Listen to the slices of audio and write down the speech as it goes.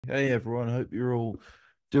Hey everyone, hope you're all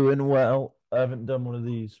doing well. I haven't done one of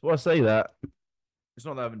these. Well, I say that. It's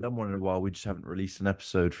not that I haven't done one in a while. We just haven't released an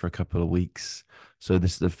episode for a couple of weeks. So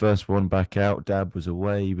this is the first one back out. Dad was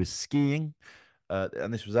away. He was skiing.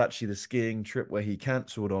 And this was actually the skiing trip where he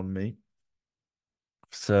cancelled on me.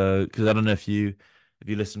 So, because I don't know if you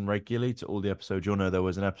listen regularly to all the episodes, you'll know there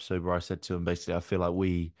was an episode where I said to him basically, I feel like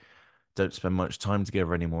we don't spend much time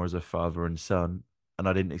together anymore as a father and son. And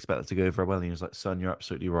I didn't expect that to go very well. And he was like, son, you're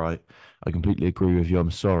absolutely right. I completely agree with you. I'm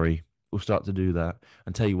sorry. We'll start to do that.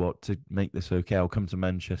 And tell you what, to make this okay, I'll come to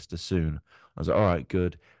Manchester soon. I was like, all right,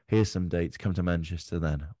 good. Here's some dates. Come to Manchester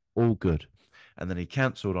then. All good. And then he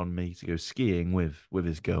cancelled on me to go skiing with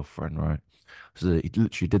his girlfriend, right? So he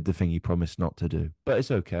literally did the thing he promised not to do. But it's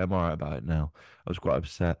okay. I'm all right about it now. I was quite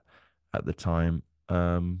upset at the time. But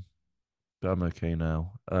I'm okay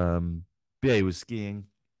now. But yeah, he was skiing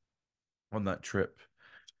on that trip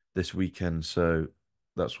this weekend, so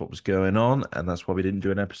that's what was going on, and that's why we didn't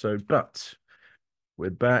do an episode. But we're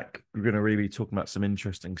back. We're going to really be talking about some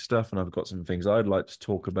interesting stuff, and I've got some things I'd like to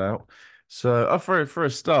talk about. So, for a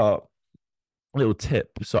start, a little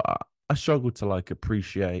tip. So, I struggle to like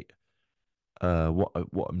appreciate what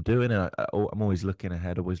I'm doing, and I'm always looking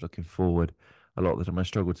ahead, always looking forward. A lot of the time, I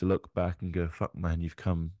struggle to look back and go, "Fuck, man, you've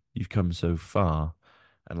come so far,"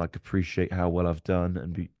 and like appreciate how well I've done,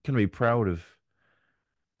 and be can be proud of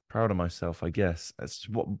myself. I guess that's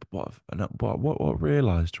what I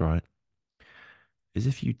realized, right? Is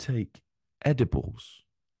if you take edibles,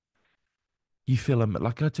 you feel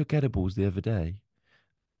like I took edibles the other day.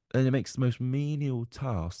 And it makes the most menial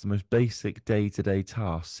tasks, the most basic day-to-day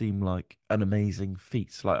tasks, seem like an amazing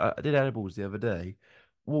feat. Like I did edibles the other day,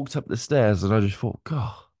 walked up the stairs, and I just thought,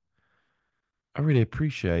 God, I really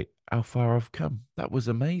appreciate how far I've come. That was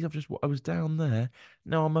amazing. I was down there.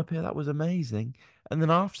 Now I'm up here. That was amazing. And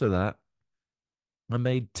then after that, I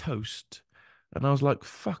made toast, and I was like,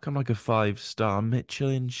 fuck, I'm like a five-star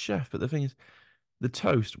Michelin chef. But the thing is, the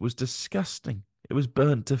toast was disgusting. It was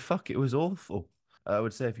burnt to fuck. It was awful. I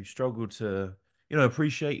would say if you struggle to,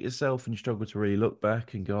 appreciate yourself and you struggle to really look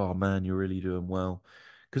back and go, oh man, you're really doing well.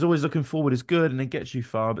 Because always looking forward is good and it gets you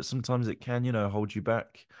far, but sometimes it can, hold you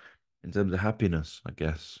back in terms of happiness, I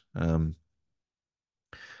guess. But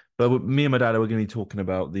me and my dad are going to be talking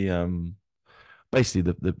about the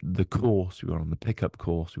basically the course we went on, the pickup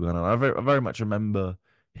course we went on. I very much remember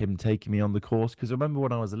him taking me on the course because I remember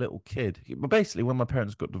when I was a little kid. But basically, when my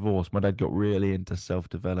parents got divorced, my dad got really into self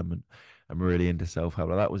development and really into self help.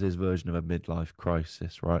 Like, that was his version of a midlife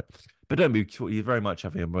crisis, right? But don't be you're very much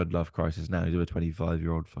having a midlife crisis now. He's a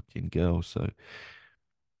 25-year-old fucking girl, so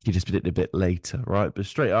he just did it a bit later, right? But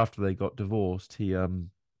straight after they got divorced, he got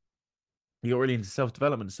really into self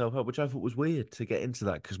development, self help, which I thought was weird to get into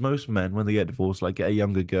that because most men, when they get divorced, like get a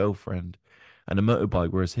younger girlfriend and a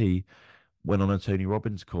motorbike, whereas he went on a Tony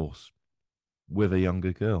Robbins course with a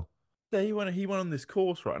younger girl. Yeah, he went on this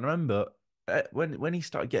course, right? And I remember when he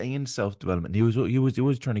started getting into self development, he was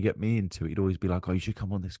always trying to get me into it. He'd always be like, "Oh, you should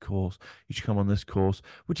come on this course. You should come on this course,"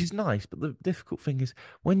 which is nice. But the difficult thing is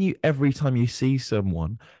when you every time you see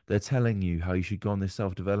someone, they're telling you how you should go on this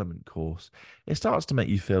self development course. It starts to make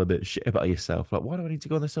you feel a bit shit about yourself. Like, why do I need to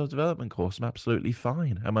go on this self development course? I'm absolutely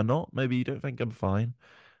fine. Am I not? Maybe you don't think I'm fine.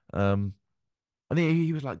 Um, and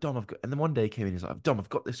he was like, Dom, I've got, and then one day he came in, he's like, Dom, I've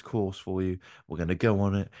got this course for you. We're going to go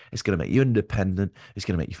on it. It's going to make you independent. It's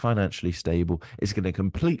going to make you financially stable. It's going to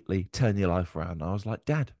completely turn your life around. And I was like,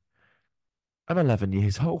 Dad, I'm 11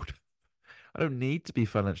 years old. I don't need to be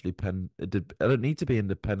financially I don't need to be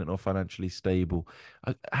independent or financially stable.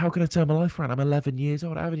 How can I turn my life around? I'm 11 years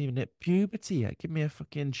old. I haven't even hit puberty yet. Give me a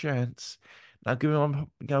fucking chance. Now give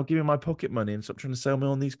me my pocket money and stop trying to sell me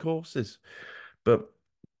on these courses. But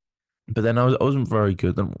But then I wasn't very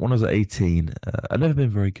good. Then when I was at 18, I'd never been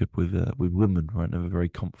very good with women, right? Never very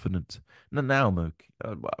confident. Now I'm okay.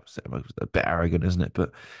 Well, I would say I'm a bit arrogant, isn't it?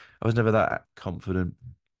 But I was never that confident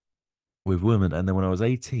with women. And then when I was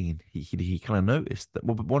 18, he kind of noticed that.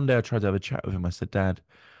 Well, but one day I tried to have a chat with him. I said, Dad,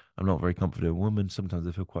 I'm not very confident with women. Sometimes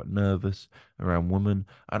I feel quite nervous around women.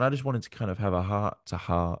 And I just wanted to kind of have a heart to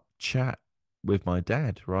heart chat with my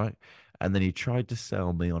dad, right? And then he tried to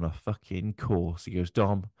sell me on a fucking course. He goes,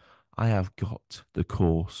 Dom, I have got the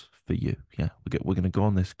course for you. Yeah, we're going to go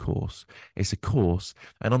on this course. It's a course.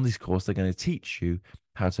 And on this course, they're going to teach you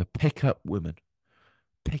how to pick up women.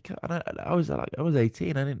 Pick up. And I was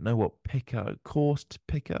 18. I didn't know what pick up course to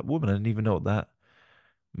pick up women. I didn't even know what that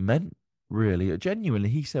meant really. Genuinely,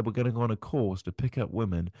 he said we're going to go on a course to pick up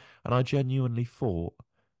women, and I genuinely thought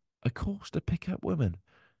a course to pick up women.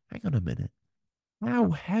 Hang on a minute,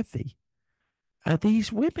 how heavy are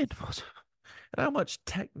these women? And how much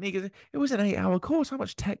technique it was an 8 hour course. How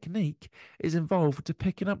much technique is involved to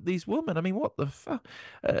picking up these women? I mean, what the fuck?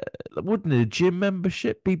 Wouldn't a gym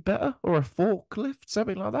membership be better, or a forklift,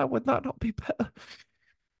 something like that? Would that not be better?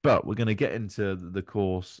 But we're going to get into the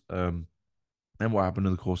course, and what happened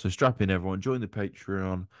in the course. So strap in, everyone. Join the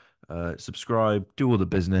Patreon, subscribe, do all the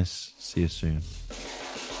business. See you soon.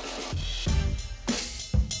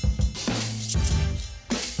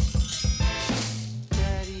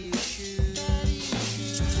 Daddy issues. Daddy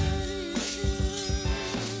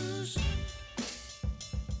issues.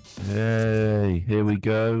 Hey, here we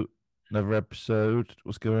go. Another episode.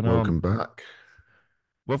 What's going on? Welcome back.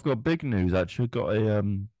 Well, I've got big news actually. Got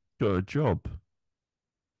a job.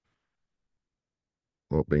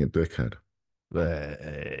 What, being a dickhead?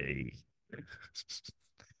 Hey.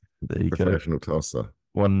 There you go. Professional tosser.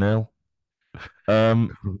 1-0.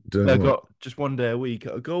 Um, I Doing what? got just 1 day a week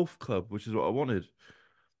at a golf club, which is what I wanted.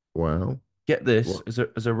 Wow. Get this What?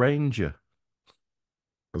 as a ranger.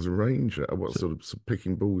 As a ranger? What So, sort of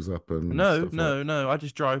picking balls up and no, stuff like? no, no. I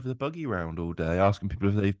just drive the buggy round all day, asking people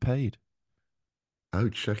if they've paid. Oh,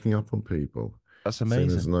 checking up on people. That's Saying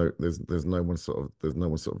amazing. there's no one sort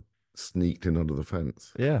of sneaked in under the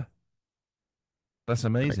fence. Yeah, that's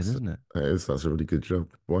amazing, Excellent. isn't it? That's a really good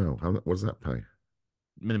job. Wow. What does that pay?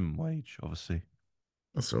 Minimum wage, obviously.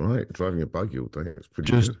 That's all right. Driving a buggy all day. It's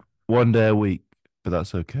pretty Just good. 1 day a week, but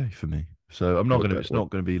that's okay for me. So I'm not What gonna. that It's what not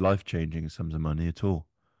gonna be life changing in terms of money at all.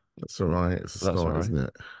 that's all right. It's a But that's all start, right. isn't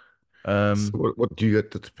it? So Um, what do you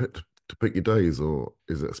get to pick your days, or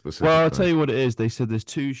is it a well, specific I'll tell day? you what it is. They said there's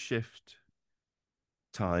two shift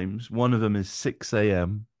times. One of them is 6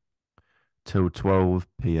 a.m. till 12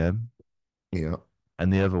 p.m. Yeah.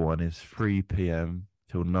 and the other one is 3 p.m.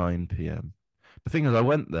 till 9 p.m. The thing is, I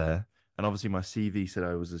went there, and obviously my CV said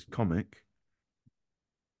I was a comic,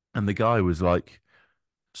 and the guy was like,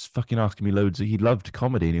 just fucking asking me loads. He loved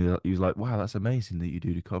comedy, and he was like, "Wow, that's amazing that you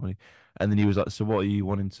do the comedy." And then he was like, "So what are you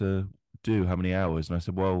wanting to do? How many hours?" And I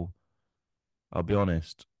said, "Well, I'll be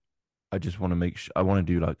honest. I just want to make sure. I want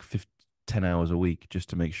to do like 10 hours a week just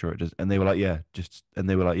to make sure it does." And they were like, "Yeah, just." And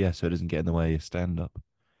they were like, "Yeah, so it doesn't get in the way of stand up."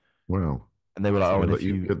 Wow. And they were like, So "Oh, and you're, if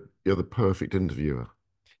you, you, you're the perfect interviewer.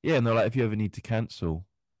 yeah," and they're like, "If you ever need to cancel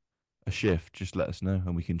a shift, just let us know,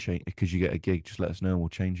 and we can change because you get a gig. Just let us know, and we'll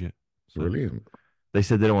change it." So Brilliant. they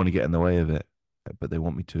said they don't want to get in the way of it, but they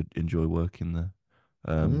want me to enjoy working there.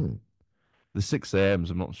 Um, Mm. The 6 a.m.s,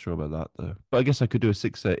 I'm not sure about that though. But I guess I could do a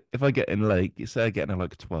 6 a. If I get in late, say I get in at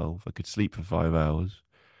like 12, I could sleep for 5 hours,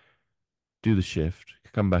 do the shift,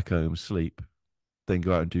 come back home, sleep, then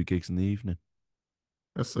go out and do gigs in the evening.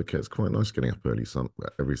 That's okay. It's quite nice getting up early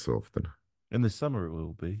every so often. In the summer, it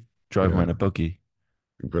will be driving around a Yeah. buggy.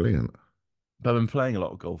 Brilliant. But I've been playing a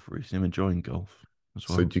lot of golf recently. I'm enjoying golf as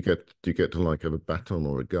So well. do you get to like have a baton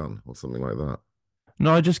or a gun or something like that?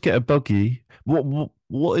 No, I just get a buggy.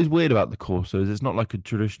 What is weird about the course though is it's not like a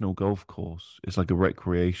traditional golf course. It's like a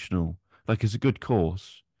recreational. Like it's a good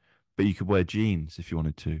course, but you could wear jeans if you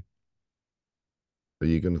wanted to.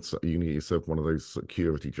 You gonna get yourself one of those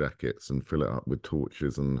security jackets and fill it up with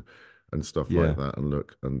torches and stuff like Yeah. that and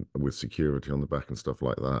look and with security on the back and stuff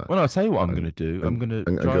like that Well, I'll tell you what I'm and gonna do. I'm gonna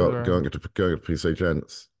and drive go around. out go up to say,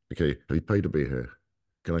 gents, okay, have you paid to be here?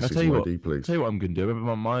 Can I I'll see tell you some what. ID, I'll tell please? you what I'm gonna do.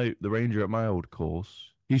 Remember the ranger at my old course.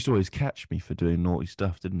 He used to always catch me for doing naughty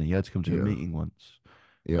stuff, didn't he? He had to come to a Yeah. meeting once.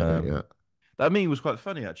 Yeah. Um, that meeting was quite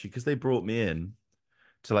funny actually because they brought me in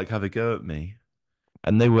to like have a go at me,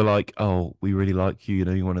 and they were like, "Oh, we really like you. You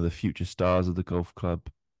know, you're one of the future stars of the golf club,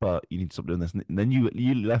 but you need to stop doing this." And then you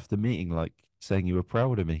left the meeting like saying you were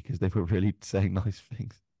proud of me because they were really saying nice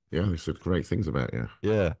things. Yeah, they said great things about you.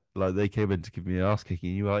 Yeah, like they came in to give me an ass kicking,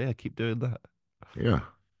 and you were like, "Yeah, keep doing that." Yeah.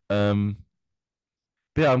 Um,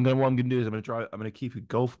 but yeah, what I'm gonna do is I'm gonna keep a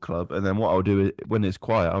golf club, and then what I'll do is when it's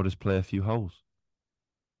quiet, I'll just play a few holes.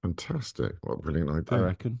 Fantastic. What a brilliant I idea.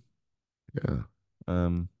 reckon. Yeah.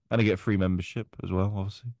 And I get free membership as well,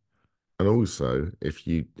 obviously. And also, if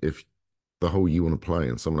the hole you want to play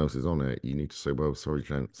and someone else is on it, you need to say, well, sorry,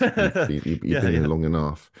 gents, you've Yeah, been here yeah, long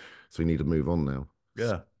enough, so you need to move on now.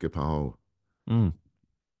 yeah. Skip a hole. Mm. And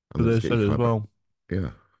But then they just get said your as club back. well,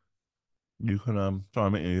 Yeah. you can try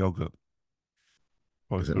and make your yogurt.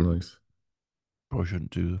 Is it nice? Probably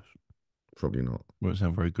shouldn't do this. Probably not. Won't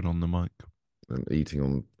sound very good on the mic. And eating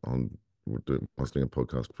on I was doing a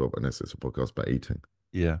podcast, but unless it's a podcast about eating.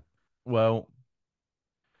 Yeah. Well,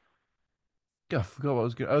 yeah, I forgot what I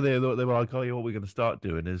was going. Oh, they were like, "Oh, yeah, what we're going to start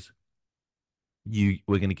doing is we're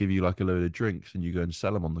going to give you like a load of drinks, and you go and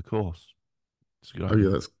sell them on the course." It's a good Oh yeah,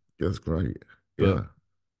 idea. that's great. But Yeah.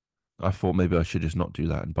 I thought maybe I should just not do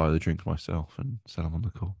that and buy the drinks myself and sell them on the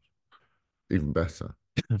course. Even better.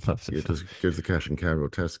 You Because just go to the cash and carry or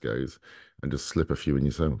Tesco's and just slip a few in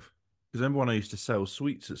yourself. remember when I used to sell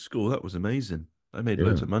sweets at school? That was amazing. I made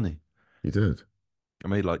loads Yeah, of money. you did. I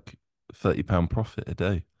made like £30 profit a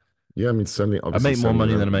day. Yeah, I mean, selling I obviously make more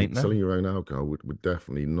money than I make now. selling your own alcohol would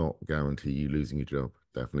definitely not guarantee you losing your job.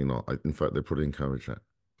 Definitely not. In fact, they probably encourage that.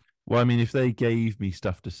 Well, I mean, if they gave me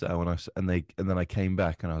stuff to sell and and then I came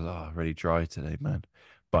back and I was really dry today, man.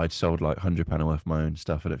 But I'd sold like £100 worth of my own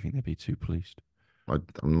stuff. I don't think they'd be too pleased.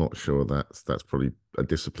 I'm not sure that's probably a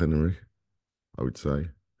disciplinary. I would say.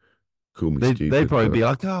 Call me They'd stupid, probably but be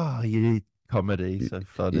like, you comedy, you, so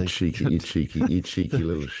funny. you cheeky little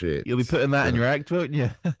You'll be shits. putting that in Yeah. your act, won't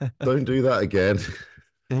you? Don't do that again.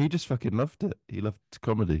 Yeah, he just fucking loved it. He loved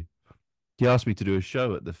comedy. He asked me to do a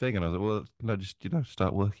show at the thing, and I was like, well, can I just,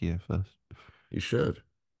 start working here first? You should.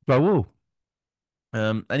 But I will.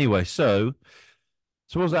 Anyway, so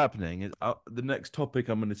what's happening is the next topic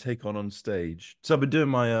I'm going to take on stage. So I've been doing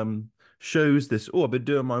my shows this. Oh, I've been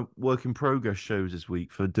doing my work in progress shows this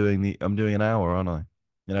week for doing the. I'm doing an hour, aren't I,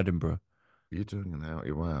 in Edinburgh? You're doing an hour.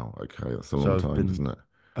 Wow. Okay, that's a So long time, isn't it?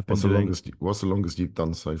 I've been doing. What's the longest you've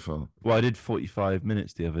done so far? Well, I did 45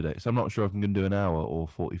 minutes the other day, so I'm not sure if I'm going to do an hour or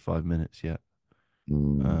 45 minutes yet.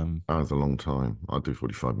 Hour's a long time. I'll do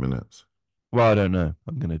 45 minutes. Well, I don't know.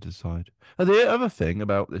 I'm going to decide. And the other thing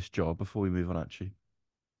about this job, before we move on, actually,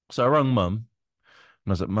 so I rang mum and I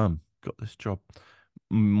was like, "Mum, got this job,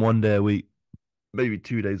 1 day a week, maybe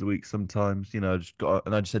 2 days a week sometimes. I just got,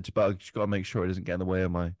 and I just said to, but I just got to make sure it doesn't get in the way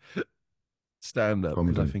of my stand up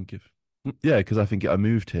because I Comedy. think yeah, because I think I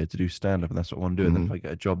moved here to do stand up and that's what I want to do. And then if Hmm. I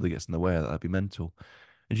get a job that gets in the way, that'd be mental."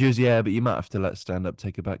 And she goes, "Yeah, but you might have to let stand up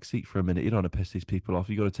take a back seat for a minute. You don't want to piss these people off.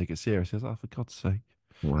 You got to take it serious." I was like, "Oh, for God's sake."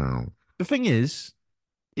 Wow. The thing is,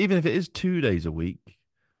 even if it is 2 days a week,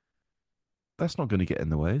 that's not going to get in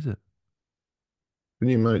the way, is it? Can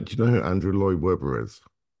you imagine? Do you know who Andrew Lloyd Webber is?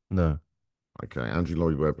 No. Okay, Andrew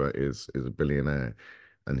Lloyd Webber is a billionaire,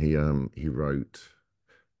 and he wrote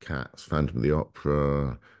Cats, Phantom of the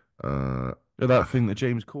Opera. Uh, Oh, that thing that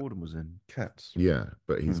James Corden was in, Cats. yeah,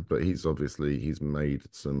 Hmm. but he's obviously he's made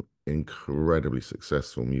some incredibly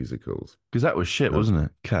successful musicals. Because that was shit, Um, wasn't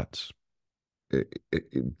it? Cats.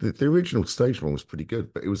 the original stage one was pretty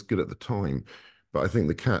good, but it was good at the time. But I think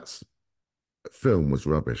the Cats film was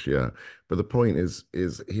rubbish, yeah. But the point is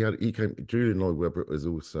he came. Julian Lloyd Webber is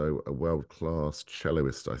also a world class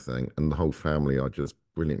celloist, I think, and the whole family are just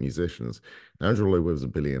brilliant musicians. Andrew Lloyd Webber's a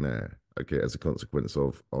billionaire, okay, as a consequence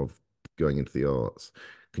of going into the arts.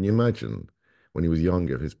 Can you imagine when he was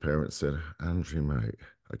younger, if his parents said, "Andrew, mate,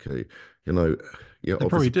 okay, you know, yeah, They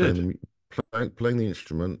probably obviously did. playing the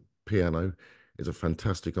instrument, piano." Is a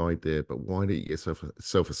fantastic idea, but why don't you get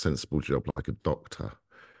yourself a sensible job like a doctor?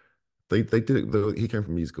 They did it. He came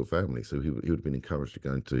from a musical family, so he would have been encouraged to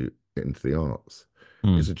get into the arts.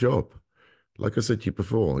 Hmm. It's a job. Like I said to you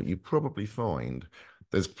before, you probably find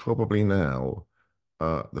there's probably now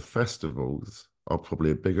the festivals are probably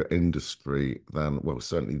a bigger industry than well,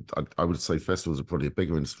 certainly I would say festivals are probably a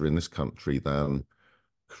bigger industry in this country than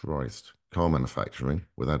Christ car manufacturing,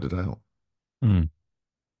 without a doubt. Hmm.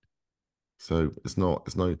 So it's no,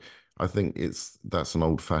 I think that's an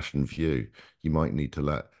old-fashioned view. You might need to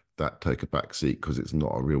let that take a back seat because it's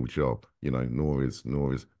not a real job, nor is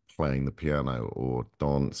playing the piano or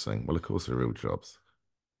dancing. Well, of course they're real jobs.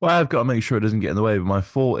 Well, I've got to make sure it doesn't get in the way. But my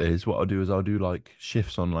thought is, what I'll do is I'll do like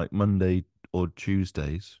shifts on like Monday or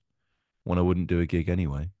Tuesdays when I wouldn't do a gig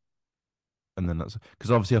anyway. And then that's because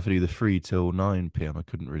obviously I have to do the 3 till 9 p.m. I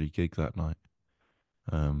couldn't really gig that night,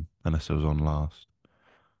 unless I was on last.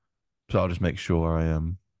 So I'll just make sure I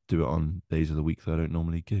do it on days of the week that I don't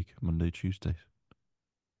normally gig, Monday, Tuesdays.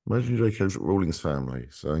 Imagine J.K. Rowling's family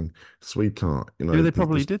saying, "Sweetheart, Yeah, they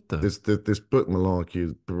probably did though. this book malarkey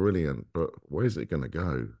is brilliant, but where's it going to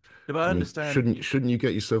go? Yeah, but I mean, shouldn't you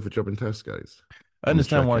get yourself a job in Tesco's I on the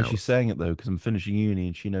understand why she's checkouts?" saying it though, because I'm finishing uni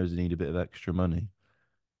and she knows I need a bit of extra money.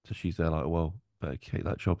 So she's there like, well, better take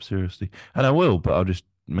that job seriously. And I will, but I'll just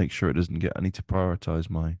make sure it doesn't get, I need to prioritize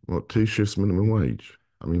my. What, 2 shifts minimum wage?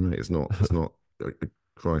 I mean, mate, it's not,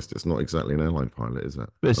 Christ, it's not exactly an airline pilot, is it?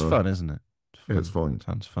 But it's Uh, fun, isn't it? It's yeah, it's fun. fine.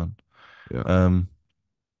 Sounds fun. Yeah, Um,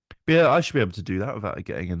 but yeah, I should be able to do that without it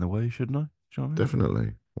getting in the way, shouldn't I? Do you know what I mean?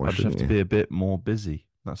 definitely. Why I just have shouldn't to you? be a bit more busy.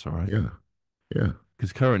 That's all right. Yeah, yeah.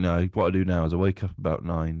 Because currently, what I do now is I wake up about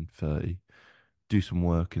 9:30, do some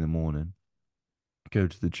work in the morning, go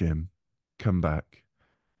to the gym, come back,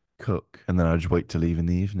 cook, and then I just wait to leave in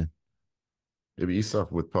the evening. Yeah, but you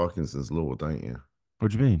suffer with Parkinson's law, don't you?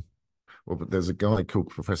 What do you mean? Well, but there's a guy called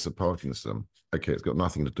Professor Parkinson. Okay, it's got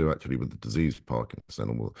nothing to do actually with the disease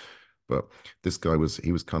Parkinson, but this guy was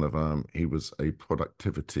he was kind of he was a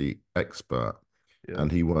productivity expert. Yeah.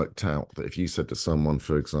 And he worked out that if you said to someone,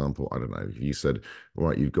 for example, I don't know, if you said,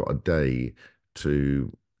 right, you've got a day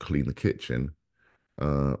to clean the kitchen,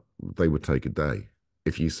 uh, they would take a day.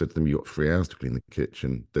 If you said to them you got 3 hours to clean the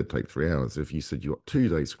kitchen, they'd take 3 hours. If you said you got 2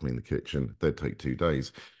 days to clean the kitchen, they'd take 2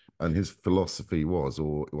 days. And his philosophy was,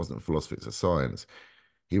 or it wasn't a philosophy, it's a science.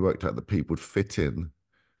 He worked out that people would fit in,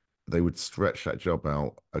 they would stretch that job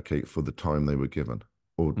out, okay, for the time they were given,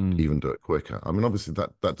 or Mm. even do it quicker. I mean, obviously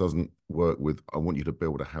that doesn't work with, I want you to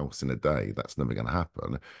build a house in a day. That's never going to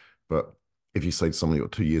happen. But if you say to someone you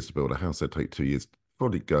got 2 years to build a house, they take 2 years,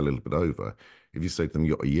 probably go a little bit over. If you say to them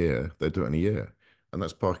you got a year, they do it in a year. And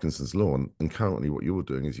that's Parkinson's law. And currently what you're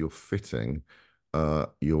doing is you're fitting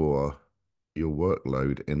your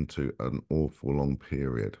workload into an awful long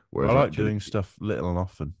period. I Whereas like actually doing stuff little and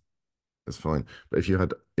often. it's fine. But if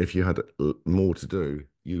you had more to do,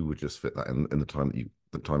 you would just fit that in the time that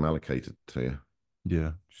the time allocated to you.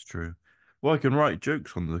 Yeah, it's true. Well, I can write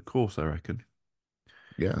jokes on the course, I reckon.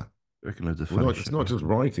 Yeah. I reckon loads of Well, funny not it's shit not about just it.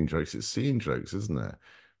 writing jokes, it's seeing jokes, isn't it?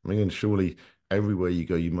 I mean, surely everywhere you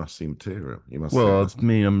go, you must see material. You must think Well, that's I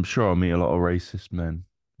mean, I'm sure I'll meet a lot of racist men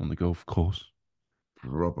on the golf course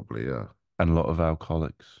probably, yeah. and a lot of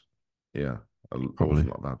alcoholics, Yeah. An probably. awful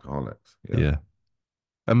lot of alcoholics. Yeah. Yeah.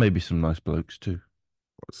 And maybe some nice blokes too.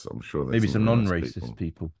 I'm sure there's Maybe some some very nice non-racist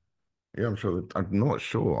people. people. Yeah, I'm sure I'm not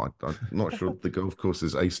sure. I'm not sure the golf course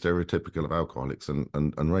is a stereotypical of alcoholics and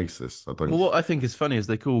racists. I Well, don't. what I think is funny is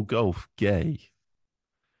they call golf gay,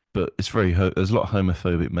 but it's there's a lot of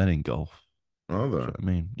homophobic men in golf. Are Do you there? know what I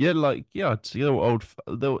mean? Yeah, like, yeah, it's, you know,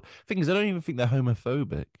 the thing is, I don't even think they're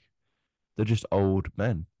homophobic. They're just old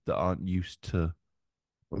men that aren't used to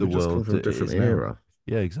Well, the they just come world from a that it different is now. era.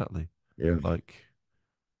 Yeah, exactly. Yeah. Like,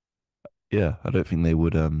 yeah, I don't think they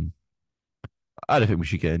would, I don't think we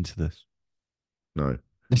should get into this. No.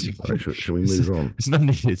 This Right, shall we is move on? it's not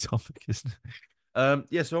needed topic, isn't it?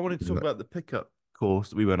 Yeah, so I wanted to talk No. about the pickup course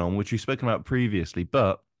that we went on, which we've spoken about previously,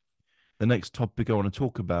 but the next topic I want to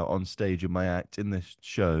talk about on stage in my act in this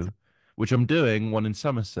show, which I'm doing one in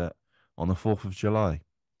Somerset on the 4th of July.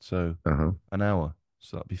 So Uh-huh. an hour.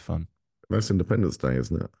 So that'd be fun. That's Independence Day,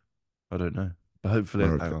 isn't it? I don't know. But hopefully,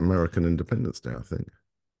 hang on. American Independence Day, I think.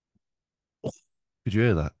 Could you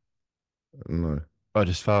hear that? No. I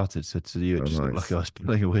just farted, so to you it Oh, just looked like I nice. was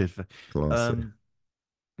playing a weird thing. Classy. Um,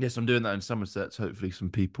 yes, I'm doing that in Somerset. So hopefully some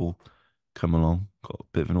people come along. Got a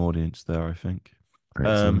bit of an audience there, I think.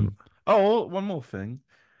 Excellent. Um, oh, one more thing.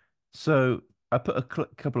 So I put a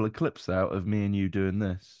couple of clips out of me and you doing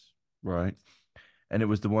this, right? And it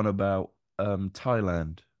was the one about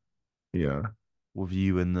Thailand Yeah. with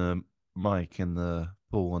you and the mic and the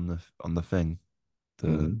pool on the thing, the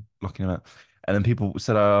Mm. locking it out. And then people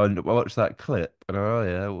said, "Oh, I watched that clip." And I, oh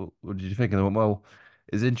yeah, what did you think? And I went, "Well,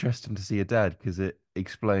 it's interesting to see your dad because it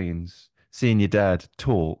explains seeing your dad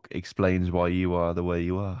talk explains why you are the way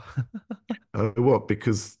you are." What?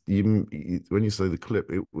 Because when you say the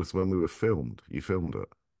clip, it was when we were filmed. You filmed it.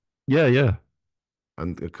 Yeah, yeah.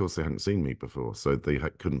 And of course, they hadn't seen me before, so they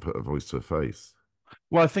couldn't put a voice to a face.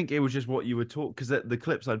 Well, I think it was just what you were talking because the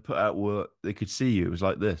clips I'd put out were they could see you. It was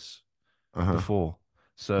like this Uh-huh. before.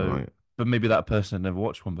 So, Right. but maybe that person had never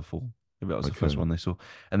watched one before. Maybe that was the first Okay. one they saw,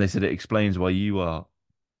 and they said it explains why you are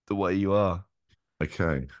the way you are.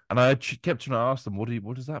 Okay. And I kept trying to ask them, what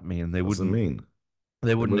does that mean? And What does it mean? they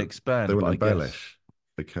They wouldn't would they expand. But wouldn't embellish.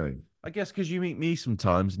 Okay. I guess because you meet me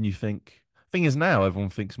sometimes and you think, thing is now everyone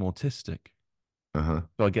thinks I'm autistic, Uh-huh.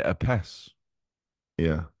 so I get a pass.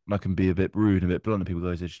 Yeah. And I can be a bit rude, and a bit blunt, and people go,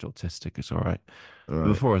 "They're just autistic. It's all right." All But right.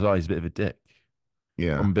 before his eyes, a bit of a dick. I'm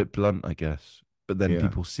Yeah. a bit blunt, I guess. But then Yeah.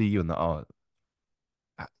 people see you and they're, oh,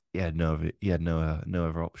 he had no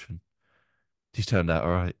other option. He's turned out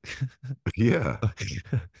all right. Yeah.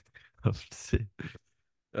 I'll see.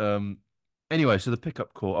 Um. Anyway, so the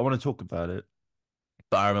pickup call, I want to talk about it,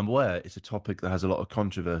 but I remember where it's a topic that has a lot of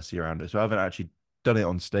controversy around it. So I haven't actually done it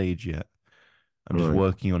on stage yet. I'm just Right.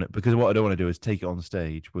 working on it because what I don't want to do is take it on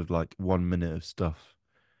stage with like 1 minute of stuff.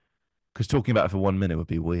 Because talking about it for 1 minute would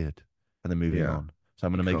be weird, and then moving Yeah. on. So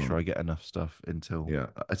I'm going You to make sure can't. I get enough stuff until Yeah.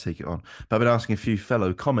 I take it on. But I've been asking a few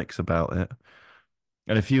fellow comics about it,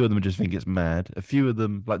 and a few of them just think it's mad. A few of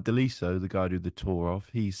them, like Deliso, the guy who did the tour of,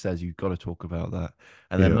 he says you've got to talk about that.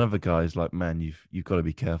 And then Yeah. another guy's like, man, you've got to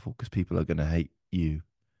be careful because people are going to hate you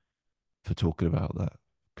for talking about that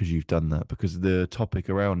because you've done that because the topic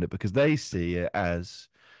around it because they see it as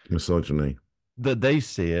Misogyny. that they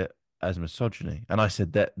see it as misogyny. And I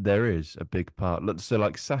said that there is a big part. So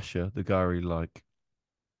like Sasha, the guy who like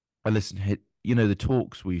I listened to you know the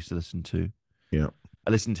talks we used to listen to. Yeah.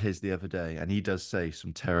 I listened to his the other day, and he does say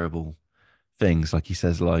some terrible things. Like he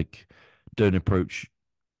says, like don't approach.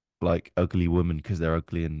 like ugly woman because they're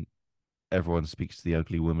ugly and everyone speaks to the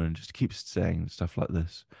ugly woman and just keeps saying stuff like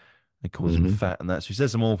this and calls him Hmm. fat and that. So he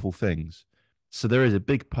says some awful things. So there is a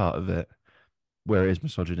big part of it where it is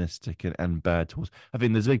misogynistic and bad towards. I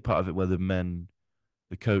think there's a big part of it where the men,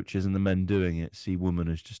 the coaches and the men doing it see women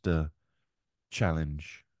as just a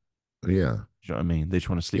challenge. Yeah, Do you know what I mean? They just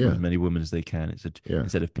want to sleep with as yeah, many women as they can. yeah.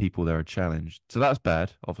 Instead of people, they're a challenge. So that's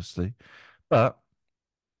bad, obviously. But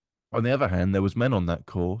on the other hand, there was men on that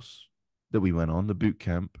course that we went on, the boot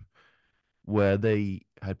camp, where they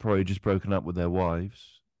had probably just broken up with their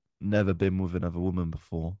wives, never been with another woman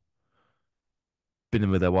before, been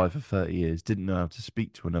with their wife for 30 years, didn't know how to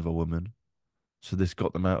speak to another woman. So this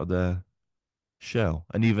got them out of their shell.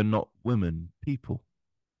 And even not women, people.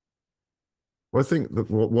 Well, I think that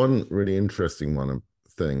one really interesting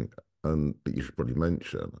thing, and that you should probably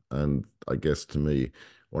mention, and I guess to me,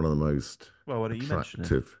 one of the most Well, why don't you mention it?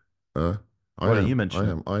 attractive. Uh, Why don't you mention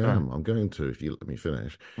it? I All right. am. I'm going to, if you let me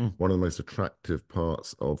finish. Mm. One of the most attractive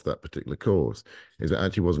parts of that particular course is it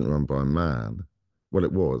actually wasn't run by a man. Well,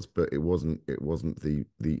 it was, but it wasn't. It wasn't the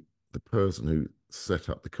person who set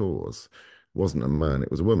up the course wasn't a man.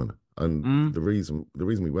 It was a woman, and Mm. the reason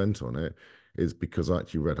we went on it is because I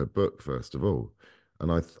actually read her book first of all,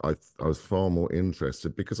 and I was far more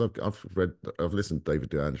interested because I've listened to David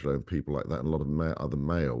D'Angelo and people like that, and a lot of other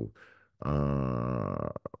male uh,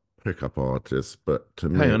 pickup artists, but to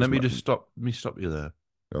me Hang it on, was much. let me stop you there.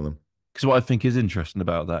 On them. Because what I think is interesting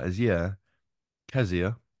about that is, yeah,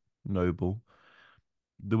 Kezia Noble,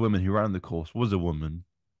 the woman who ran the course, was a woman,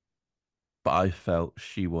 but I felt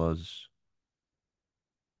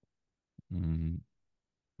mm,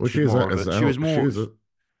 Well, she is she was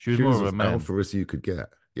she more was of a as man. alpha as you could get.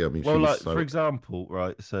 Yeah, I mean she Well, was like for so. example,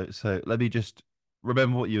 right? So let me just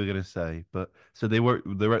remember what you were going to say. But so they wrote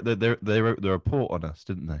the report on us,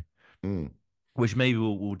 didn't they? Mm. Which maybe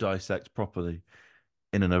we'll dissect properly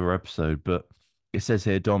in another episode. But it says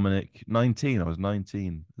here, Dominic, 19. I was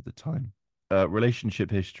 19 at the time.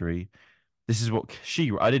 Relationship history. This is what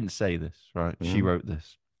I didn't say this, right? She Mm. wrote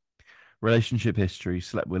this. Relationship history,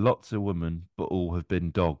 slept with lots of women, but all have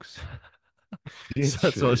been dogs. Did So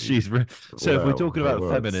that's what she? so if we're Well, talking her about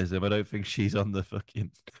words. feminism, I don't think she's on the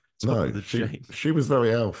fucking top of No, the chain. she was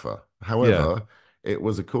very alpha. Yeah, However, it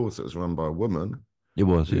was a course that was run by a woman it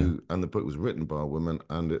was, yeah. who, and the book was written by a woman,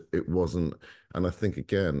 and it wasn't. And I think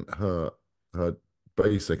again, her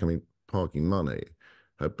basic, I mean, parking money,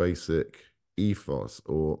 her basic ethos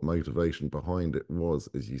or motivation behind it was,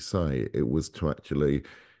 as you say, it was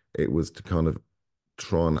to kind of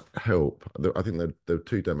try and help. I think there are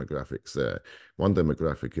two demographics there. One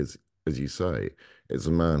demographic is, as you say, it's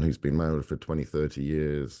a man who's been married for 20, 30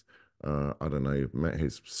 years. I don't know, met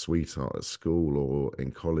his sweetheart at school or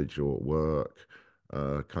in college or at work,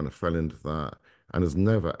 kind of fell into that and has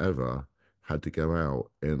never ever had to go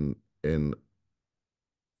out in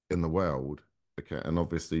in the world, okay, and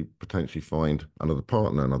obviously potentially find another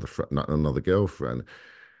partner, another girlfriend.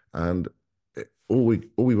 And all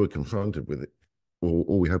we were confronted with, or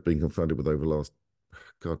all we have been confronted with over the last,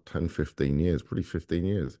 God, 10, 15 years, probably 15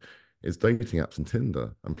 years, is dating apps and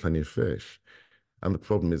Tinder and Plenty of Fish. And the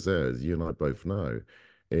problem is there, as you and I both know,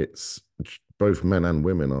 it's both men and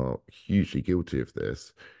women are hugely guilty of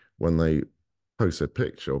this. When they post their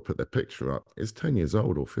picture or put their picture up, it's 10 years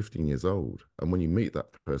old or 15 years old. And when you meet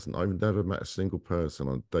that person, I've never met a single person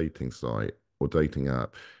on a dating site or dating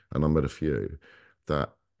app, and I met a few,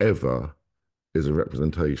 that ever is a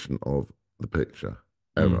representation of the picture,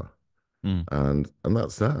 Mm, ever. mm. And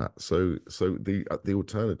that's that. So the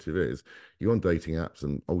alternative is you're on dating apps,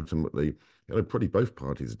 and ultimately, probably both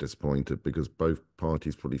parties are disappointed because both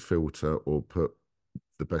parties probably filter or put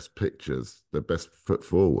the best pictures, their best foot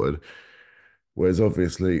forward. Whereas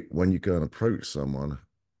obviously, when you go and approach someone,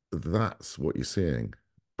 that's what you're seeing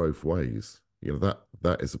both ways.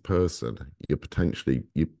 That is a person. You're potentially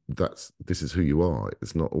you. That's this is who you are.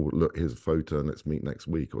 It's not, oh, look, here's a photo and let's meet next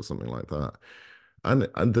week or something like that. And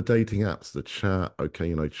the dating apps, the chat,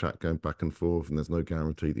 okay, chat going back and forth, and there's no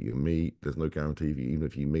guarantee that you meet. There's no guarantee that even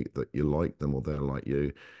if you meet that you like them or they're like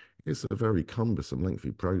you. It's a very cumbersome,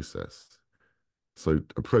 lengthy process. So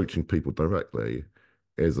approaching people directly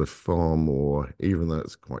is a far more, even though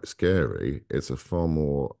it's quite scary, it's a far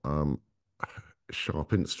more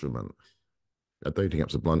sharp instrument. A dating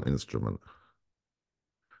app's a blunt instrument.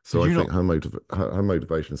 Did So I you think not? her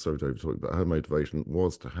motivation, sorry to talk, but her motivation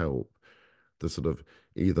was to help the sort of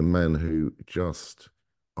either men who just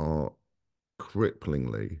are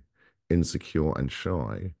cripplingly insecure and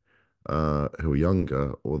shy, who are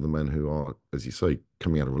younger, or the men who are, as you say,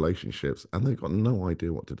 coming out of relationships and they've got no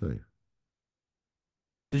idea what to do.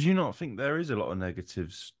 Did you not think there is a lot of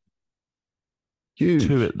negatives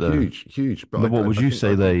to Huge, it though? huge, huge. But But what would I you think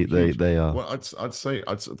say overall they huge. they are? Well,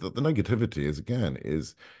 the negativity is again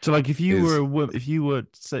So like if you were is a woman, if you were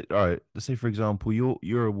say, all right, let's say for example,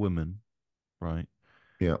 you're a woman, right?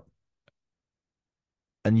 yeah,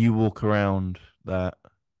 And you walk around that,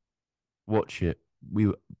 watch it.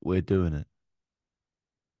 We're doing it.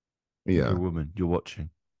 And you're a yeah, woman, you're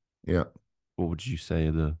watching. yeah. What would you say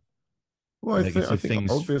are the Well, I negative think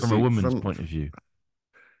things from a obviously woman's point of view?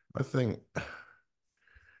 I think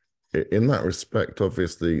in that respect,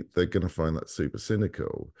 obviously they're going to find that super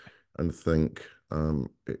cynical and think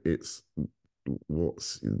it's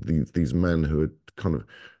what's these men who are kind of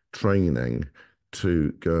training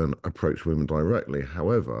to go and approach women directly.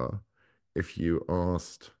 However, if you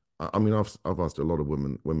asked, I mean, I've asked a lot of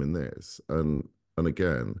women this, and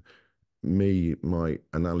again, my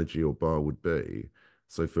analogy or bar would be,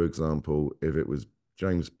 so for example, if it was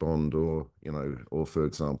James Bond or or for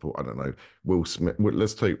example, I don't know, Will Smith.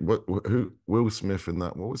 Let's take who Will Smith in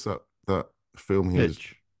that. What was that film? He was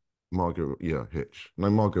Hitch, Margot. Yeah, Hitch. No,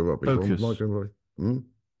 Margot Robbie. The one with focus, Margot Robbie. Hmm?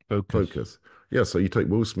 focus. Focus. Yeah, so you take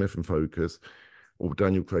Will Smith and Focus, or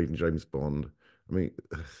Daniel Craig and James Bond. I mean,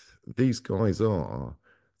 these guys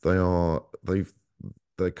they've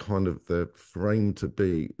they're framed to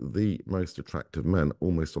be the most attractive men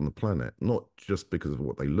almost on the planet, not just because of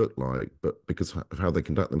what they look like, but because of how they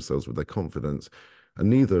conduct themselves with their confidence. And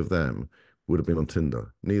neither of them would have been on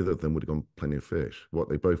Tinder. Neither of them would have gone plenty of fish. What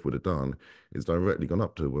they both would have done is directly gone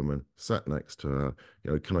up to a woman, sat next to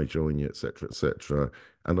her, can I join you, etc., etc.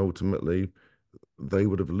 And ultimately, they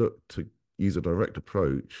would have looked to use a direct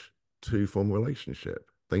approach to form a relationship.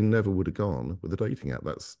 They never would have gone with a dating app.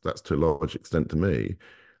 That's to a large extent to me.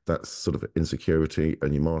 That's sort of insecurity,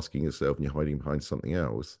 and you're masking yourself and you're hiding behind something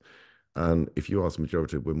else. And if you ask the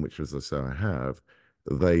majority of women, which as I say I have,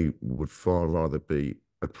 they would far rather be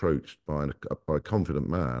approached by a confident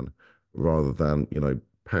man rather than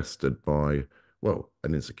pestered by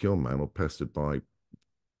an insecure man or pestered by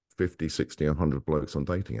 50, 60, 100 blokes on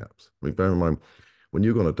dating apps. I mean, bear in mind, when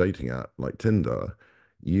you go on a dating app like Tinder,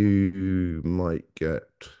 you might get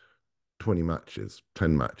 20 matches,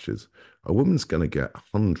 10 matches. A woman's going to get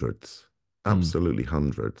hundreds, Mm, absolutely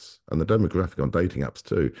hundreds. And the demographic on dating apps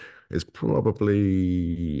too is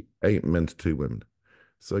probably 8 men to 2 women.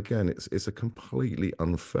 So again, it's a completely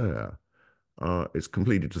unfair, it's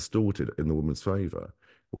completely distorted in the woman's favor.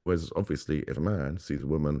 Whereas obviously, if a man sees a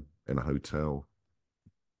woman in a hotel,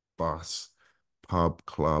 bus, pub,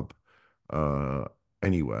 club, uh,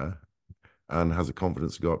 anywhere, and has the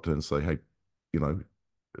confidence to go up to her and say, "Hey, you know,"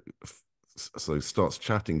 so starts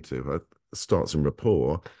chatting to her, starts in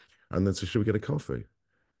rapport, and then says, "Should we get a coffee?"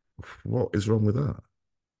 What is wrong with that?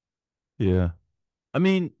 yeah. I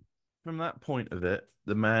mean, from that point of it,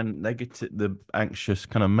 the man negative, the anxious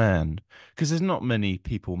kind of man, because there's not many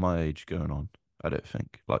people my age going on. I don't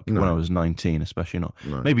think. Like when I No, was 19, especially not.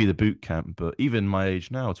 no. Maybe the boot camp, but even my age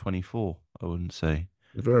now, 24, I wouldn't say.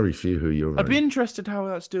 Very few who I'd your be age. interested how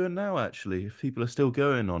that's doing now, actually, if people are still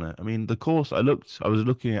going on it. I mean, the course I was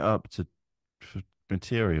looking it up to for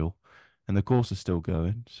material, and the course is still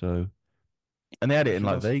going. So, and they had Well, it in she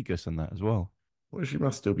like must. Vegas and that as well. Well, she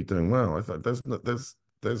must still be doing well. I thought there's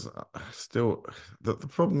still the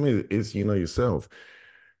problem is yourself.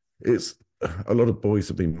 It's a lot of boys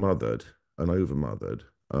have been mothered and over mothered,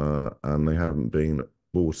 and they haven't been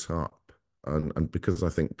brought up. And because I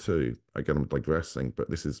think too, again, I'm digressing, but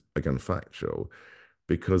this is again factual,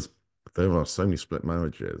 because there are so many split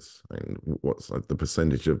marriages. I mean, what's like the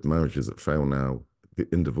percentage of marriages that fail now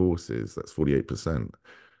in divorces? That's 48%.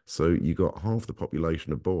 So you got half the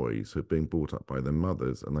population of boys who are being brought up by their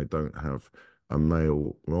mothers, and they don't have a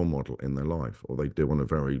male role model in their life, or they do on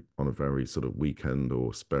a very sort of weekend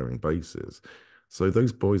or sparing basis. So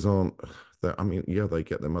those boys aren't that. I mean, yeah, they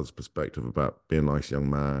get their mother's perspective about be a nice young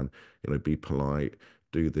man, be polite,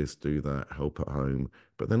 do this, do that, help at home,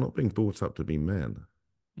 but they're not being brought up to be men.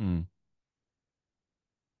 Mm,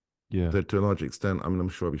 yeah. To a large extent, I mean, I'm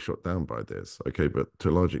sure I'll be shot down by this, okay, but to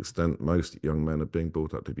a large extent, most young men are being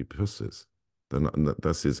brought up to be pussies. They're not, and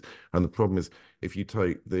that's his, and the problem is, if you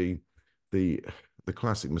take the the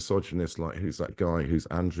classic misogynist, like who's that guy who's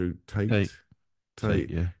Andrew Tate, Tate, Tate,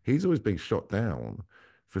 yeah. he's always being shot down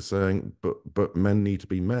for saying, but men need to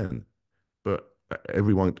be men. But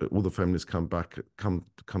everyone, all the feminists come back at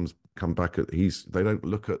they don't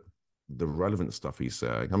look at the relevant stuff he's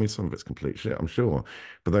saying. I mean, some of it's complete shit, I'm sure,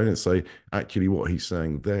 but they don't say actually what he's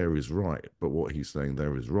saying there is right, but what he's saying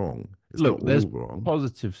there is wrong. It's not Look, there's all wrong.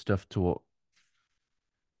 positive stuff to what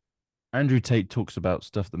Andrew Tate talks about,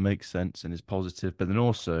 stuff that makes sense and is positive, but then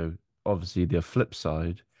also obviously the flip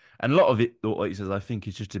side. And a lot of it, like he says, I think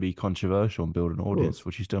is just to be controversial and build an Of audience, course.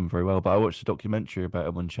 which he's done very well. But I watched a documentary about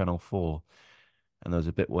him on Channel 4, and there was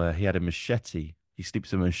a bit where he had a machete. He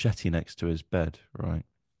sleeps with a machete next to his bed, right?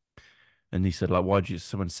 And he said, like, why do you,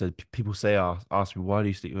 someone said, people say, ask me, why do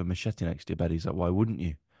you sleep with a machete next to your bed? He's like, why wouldn't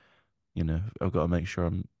you? You know, I've got to make sure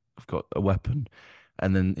I've got a weapon.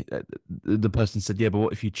 And then the person said, yeah, but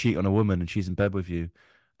what if you cheat on a woman and she's in bed with you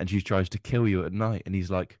and she tries to kill you at night? And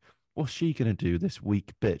he's like, what's she going to do, this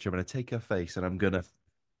weak bitch? I'm going to take her face and I'm going to,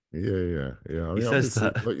 Yeah. I he mean, says obviously,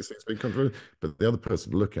 that. like you say, it's been controversial. But the other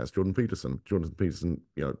person to look at is Jordan Peterson. Jordan Peterson,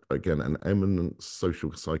 again, an eminent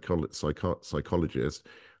psychologist,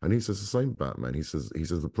 and he says the same about men. He says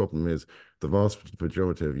the problem is the vast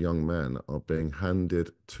majority of young men are they're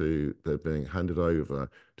being handed over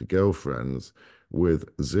to girlfriends with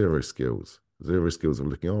zero skills of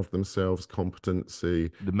looking after themselves,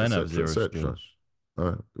 competency, The men have etc., zero etc. skills.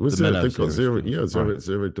 Was The men zero, have they've got zero zero, skills. yeah, Right.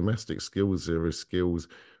 zero domestic skills, zero skills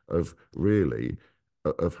of really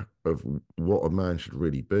of what a man should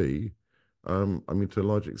really be. I mean, to a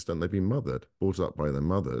large extent, they've been brought up by their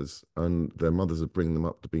mothers, and their mothers are bringing them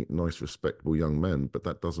up to be nice, respectable young men. But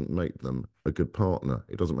that doesn't make them a good partner.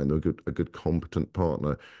 It doesn't make them a good, competent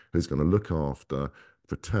partner who's going to look after,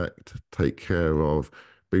 protect, take care of,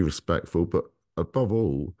 be respectful, but above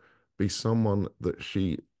all, be someone that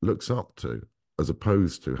she looks up to, as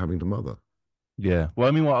opposed to having to mother. Yeah. Well,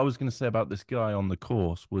 I mean, what I was going to say about this guy on the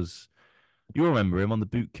course was, you remember him on the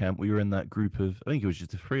boot camp. We were in that group of, I think it was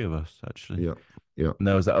just the three of us, actually. Yeah, yeah. And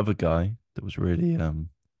there was that other guy that was really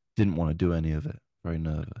didn't want to do any of it. Very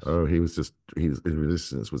nervous. Oh, his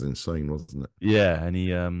resistance was insane, wasn't it? Yeah, and he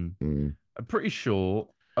Mm, I'm pretty sure,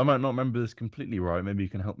 I might not remember this completely right. Maybe you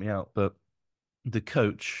can help me out. But the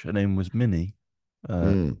coach, her name was Minnie, uh,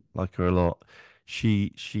 mm. like her a lot.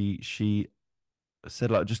 She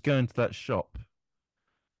said, like, just go into that shop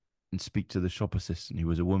and speak to the shop assistant who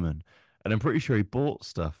was a woman. And I'm pretty sure he bought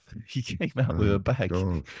stuff. He came out with a Oh bag, God.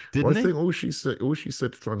 Well, I didn't he? think all she said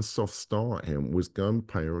to try and soft start him was go and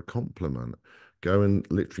pay her a compliment. Go and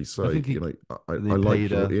literally I say, think he I they like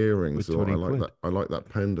paid your her earrings, with or 20 quid. I like that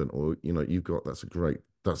pendant, or you've got that's a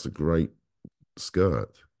great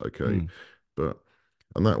skirt. Okay. Mm. But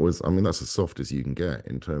and that was, I mean, that's as soft as you can get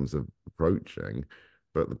in terms of approaching.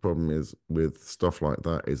 But the problem is with stuff like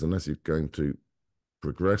that is unless you're going to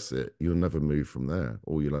progress it, you'll never move from there.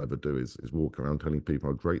 All you'll ever do is walk around telling people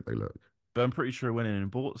how great they look. But I'm pretty sure he went in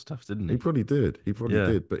and bought stuff, didn't He he? probably did. He probably Yeah.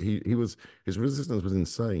 did. But his resistance was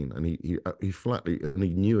insane, and he flatly, and he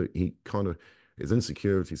knew it. He kind of, his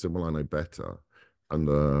insecurity said, "Well, I know better,"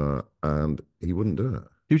 and he wouldn't do it.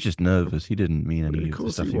 He was just nervous. He didn't mean I mean, any of of the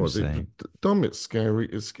course he stuff he was was. saying. Dumb. It's scary.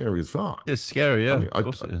 It's scary as fuck. It's scary, I yeah. mean, Of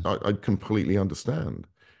course it is. I completely understand.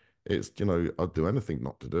 It's, I'd do anything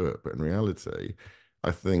not to do it, but in reality,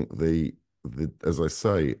 I think the as I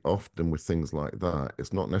say, often with things like that,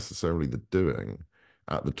 it's not necessarily the doing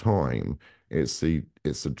at the time. It's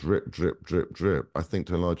a drip, drip, drip, drip. I think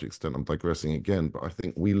to a large extent, I'm digressing again, but I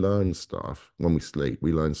think we learn stuff when we sleep.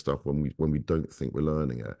 We learn stuff when we don't think we're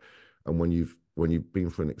learning it, and when you've been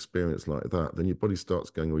through an experience like that, then your body starts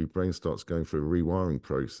going, or your brain starts going through a rewiring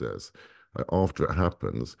process after it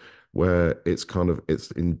happens, where it's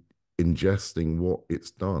ingesting what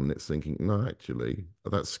it's done. It's thinking, no, actually,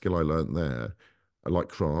 that skill I learned there, I like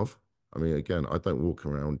Krav. I mean, again, I don't walk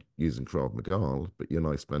around using Krav Maga, but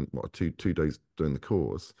I spent what two days doing the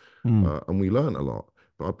course, Mm. and we learned a lot.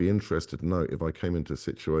 But I'd be interested to know if I came into a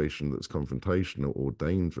situation that's confrontational or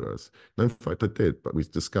dangerous. No, in fact, I did, but we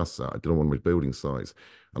discussed that. I did on one of my building sites,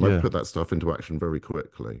 and I Yeah. put that stuff into action very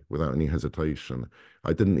quickly without any hesitation.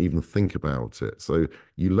 I didn't even think about it. So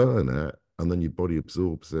you learn it, and then your body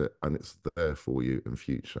absorbs it, and it's there for you in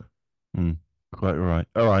future. Mm. Quite right.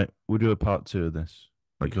 All right. We'll do a part two of this.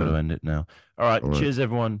 We got to Okay. end it now. All right. All right. Cheers,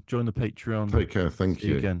 everyone. Join the Patreon. Take care. See Thank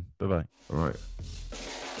you you. again. Bye bye. All right.